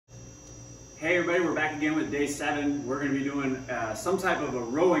Hey everybody, we're back again with day 7. We're going to be doing some type of a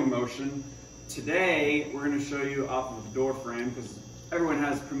rowing motion. Today, we're going to show you off of the door frame because everyone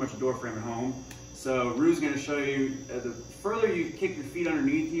has pretty much a door frame at home. So Rue's going to show you, the further you kick your feet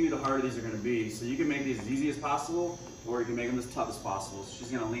underneath you, the harder these are going to be. So you can make these as easy as possible, or you can make them as tough as possible. So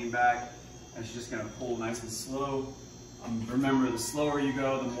she's going to lean back and she's just going to pull nice and slow. Remember, the slower you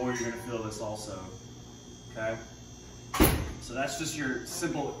go, the more you're going to feel this also. Okay? So that's just your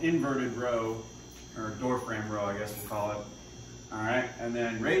simple inverted row, or door frame row, I guess we'll call it. All right, and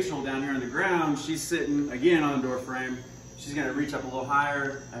then Rachel down here on the ground, she's sitting again on the door frame. She's gonna reach up a little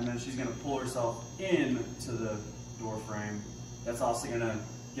higher, and then she's gonna pull herself in to the door frame. That's also gonna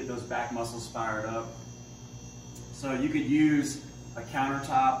get those back muscles fired up. So you could use a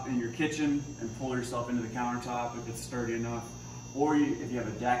countertop in your kitchen and pull yourself into the countertop if it's sturdy enough. Or if you have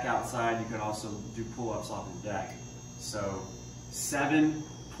a deck outside, you could also do pull-ups off the deck. So 7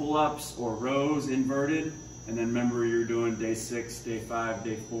 pull-ups or rows inverted, and then remember you're doing day 6, day 5,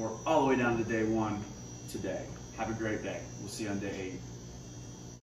 day 4, all the way down to day 1 today. Have a great day. We'll see you on day 8.